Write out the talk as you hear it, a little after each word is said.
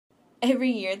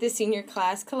Every year, the senior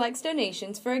class collects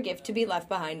donations for a gift to be left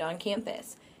behind on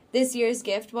campus. This year's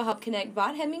gift will help connect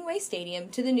Vaught Hemingway Stadium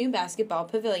to the new basketball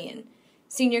pavilion.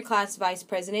 Senior class Vice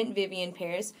President Vivian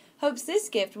Pears hopes this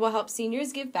gift will help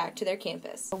seniors give back to their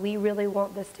campus. We really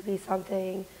want this to be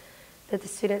something that the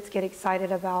students get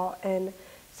excited about, and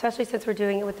especially since we're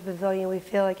doing it with the pavilion, we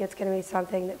feel like it's going to be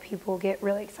something that people get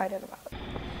really excited about.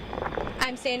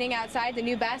 I'm standing outside the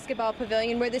new basketball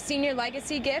pavilion where the senior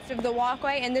legacy gift of the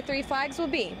walkway and the 3 flags will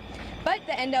be. But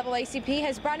the NAACP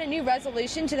has brought a new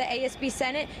resolution to the ASB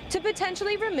Senate to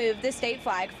potentially remove the state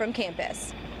flag from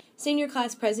campus. Senior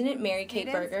class President Mary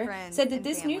Kate Berger said that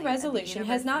this new resolution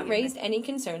has not raised any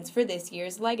concerns for this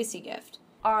year's legacy gift.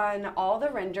 On all the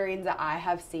renderings that I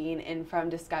have seen and from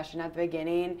discussion at the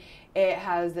beginning, it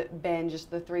has been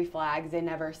just the 3 flags. They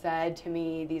never said to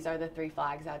me, these are the 3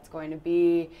 flags that's going to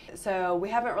be. So we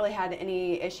haven't really had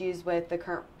any issues with the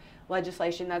current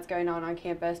legislation that's going on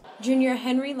campus. Junior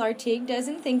Henry Lartigue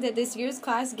doesn't think that this year's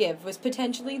class gift was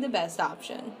potentially the best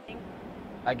option.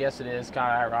 I guess it is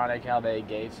kind of ironic how they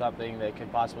gave something that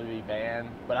could possibly be banned,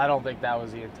 but I don't think that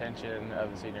was the intention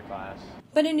of the senior class.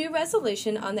 But a new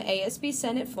resolution on the ASB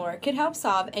Senate floor could help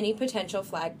solve any potential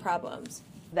flag problems.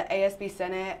 The ASB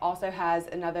Senate also has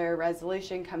another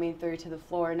resolution coming through to the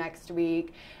floor next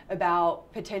week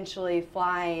about potentially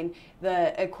flying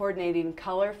a coordinating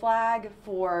color flag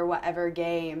for whatever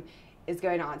game is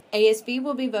going on. ASB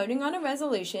will be voting on a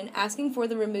resolution asking for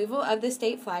the removal of the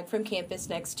state flag from campus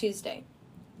next Tuesday.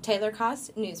 Taylor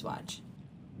Koss, NewsWatch.